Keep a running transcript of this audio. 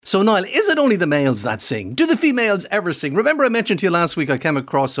So, Niall, is it only the males that sing? Do the females ever sing? Remember I mentioned to you last week I came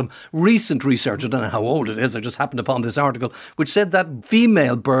across some recent research, I don't know how old it is, I just happened upon this article, which said that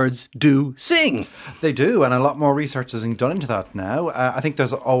female birds do sing. They do, and a lot more research is being done into that now. I think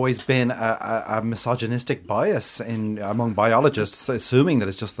there's always been a misogynistic bias among biologists, assuming that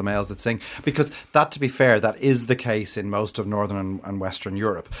it's just the males that sing, because that, to be fair, that is the case in most of Northern and Western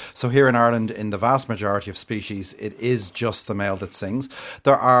Europe. So here in Ireland, in the vast majority of species, it is just the male that sings.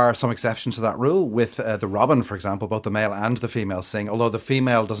 There are some exceptions to that rule. With the robin, for example, both the male and the female sing, although the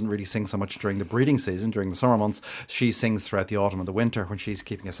female doesn't really sing so much during the breeding season, during the summer months. She sings throughout the autumn and the winter when she's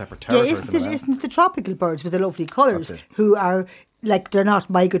keeping a separate territory from the male. Isn't it the tropical birds with the lovely colours who are... Like, they're not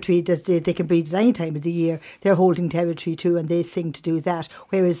migratory, they can breed at any time of the year. They're holding territory too, and they sing to do that.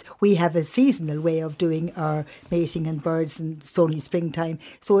 Whereas we have a seasonal way of doing our mating and birds, and it's only springtime.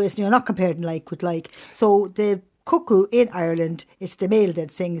 So you're not comparing like with like. So the cuckoo in Ireland, it's the male that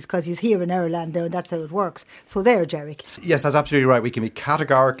sings because he's here in Ireland now, and that's how it works. So there, Jarek. Yes, that's absolutely right. We can be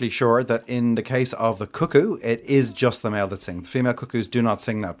categorically sure that in the case of the cuckoo, it is just the male that sings. The female cuckoos do not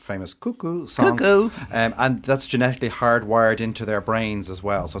sing that famous cuckoo song. Cuckoo. And that's genetically hardwired into their brains as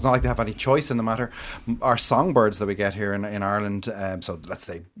well. So it's not like they have any choice in the matter. Our songbirds that we get here in Ireland, so let's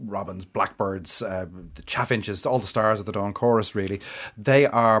say robins, blackbirds, the chaffinches, all the stars of the dawn chorus really, they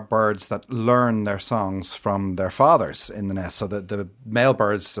are birds that learn their songs from their fathers in the nest. So the male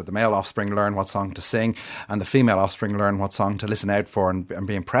birds, so the male offspring, learn what song to sing, and the female offspring learn what song to listen out for and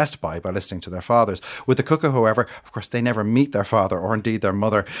be impressed by listening to their fathers. With the cuckoo, however, of course, they never meet their father or indeed their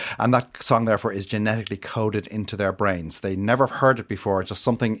mother, and that song therefore is genetically coded into their brains. They never have heard it before. It's just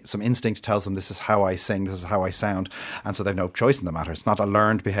some instinct tells them this is how I sing, this is how I sound, and so they've no choice in the matter. It's not a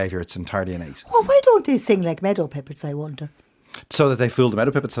learned behaviour, it's entirely innate. Well, why don't they sing like meadow pipits, I wonder? So that they fool the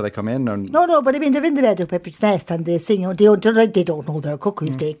meadow pipits so they come in? And No, but I mean, they're in the meadow pipit's nest and they sing. They don't know they're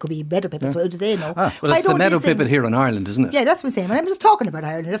cuckoos. They could be meadow pipits. How do they know? Well, it's the meadow pipit here in Ireland, isn't it? Yeah, that's what I'm saying. I'm just talking about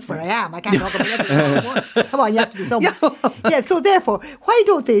Ireland. That's where I am. I can't talk about everything at once. Come on, you have to be someone. Yeah, so therefore, why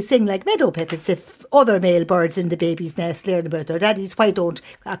don't they sing like meadow pipits if other male birds in the baby's nest learn about their daddies? Why don't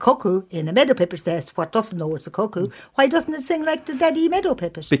a cuckoo in a meadow pipit's nest, what doesn't know it's a cuckoo, why doesn't it sing like the daddy meadow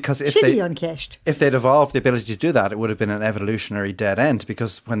pipit? Because if they'd evolved the ability to do that, it would have been an evolutionary dead end.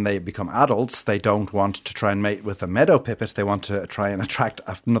 Because when they become adults, they don't want to try and mate with a meadow pipit. They want to try and attract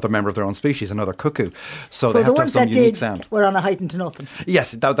another member of their own species, another cuckoo. So they have to have some unique sound. Were on a heightened to nothing.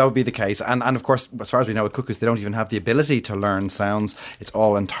 Yes, that would be the case. And of course, as far as we know with cuckoos, they don't even have the ability to learn sounds. It's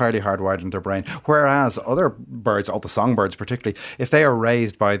all entirely hardwired in their brain. Whereas other birds, all the songbirds particularly, if they are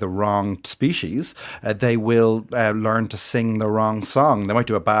raised by the wrong species, they will learn to sing the wrong song. They might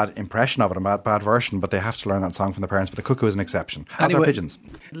do a bad impression of it, a bad version, but they have to learn that song from the parents. But the cuckoo is an exception. Anyway, pigeons.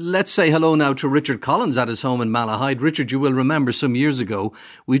 Let's say hello now to Richard Collins at his home in Malahide. Richard, you will remember some years ago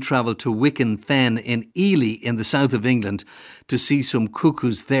we travelled to Wicken Fen in Ely in the south of England to see some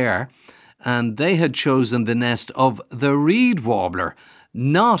cuckoos there, and they had chosen the nest of the reed warbler,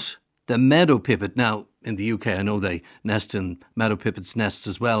 not the meadow pipit. Now, in the UK, I know they nest in meadow pipits' nests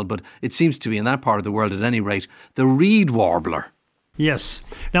as well, but it seems to be in that part of the world at any rate, the reed warbler. Yes.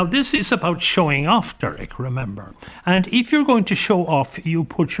 Now, this is about showing off, Derek, remember. And if you're going to show off, you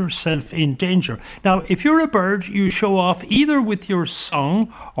put yourself in danger. Now, if you're a bird, you show off either with your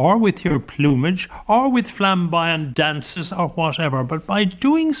song or with your plumage or with flamboyant dances or whatever. But by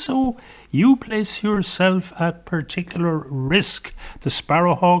doing so, you place yourself at particular risk. The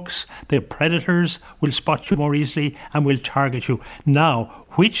sparrowhawks, the predators will spot you more easily and will target you. Now,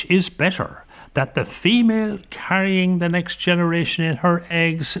 which is better? That the female carrying the next generation in her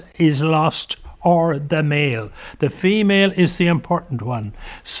eggs is lost, or the male? The female is the important one.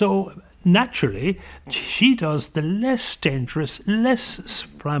 So naturally, she does the less dangerous, less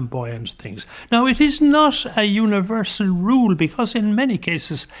flamboyant things. Now, it is not a universal rule, because in many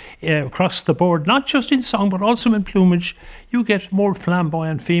cases across the board, not just in song but also in plumage, you get more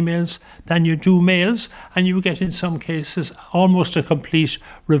flamboyant females than you do males, and you get in some cases almost a complete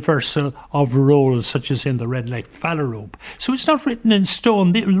reversal of roles, such as in the red-legged phalarope. So it's not written in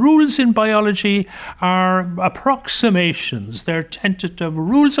stone. The rules in biology are approximations. They're tentative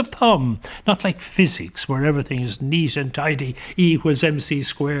rules of thumb, not like physics where everything is neat and tidy, E equals mc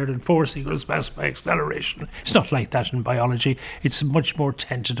squared and force equals mass by acceleration. It's not like that in biology. It's much more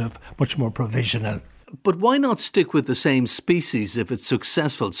tentative, much more provisional. But why not stick with the same species if it's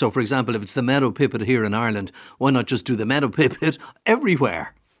successful? So, for example, if it's the meadow pipit here in Ireland, why not just do the meadow pipit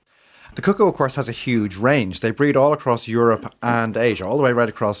everywhere? The cuckoo, of course, has a huge range. They breed all across Europe and Asia, all the way right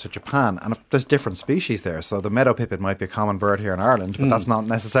across to Japan. And there's different species there. So the meadow pipit might be a common bird here in Ireland, but that's not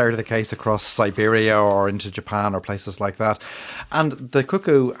necessarily the case across Siberia or into Japan or places like that. And the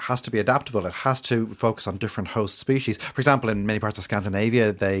cuckoo has to be adaptable. It has to focus on different host species. For example, in many parts of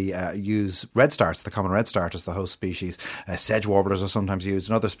Scandinavia, they use redstarts, the common redstart, as the host species. Sedge warblers are sometimes used,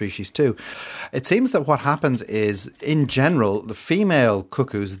 and other species too. It seems that what happens is, in general, the female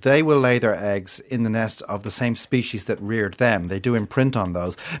cuckoos, they will lay their eggs in the nest of the same species that reared them. They do imprint on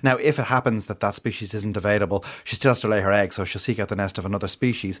those. Now, if it happens that that species isn't available, she still has to lay her egg, so she'll seek out the nest of another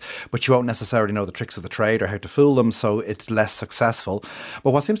species, but she won't necessarily know the tricks of the trade or how to fool them, so it's less successful.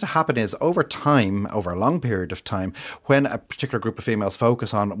 But what seems to happen is, over time, over a long period of time, when a particular group of females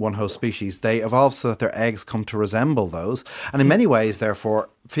focus on one host species, they evolve so that their eggs come to resemble those. And in many ways, therefore,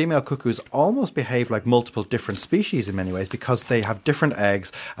 female cuckoos almost behave like multiple different species in many ways, because they have different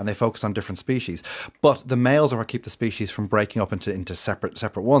eggs and they focus on different species. But the males are what keep the species from breaking up into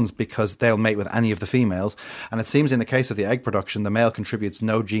separate ones, because they'll mate with any of the females. And it seems in the case of the egg production, the male contributes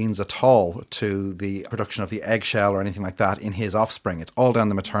no genes at all to the production of the eggshell or anything like that in his offspring. It's all down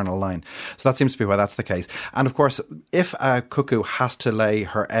the maternal line. So that seems to be why that's the case. And of course, if a cuckoo has to lay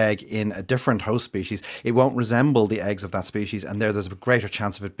her egg in a different host species, it won't resemble the eggs of that species, and there's a greater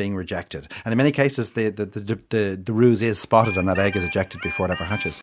chance of it being rejected. And in many cases, the ruse is spotted and that egg is ejected before it ever hatches.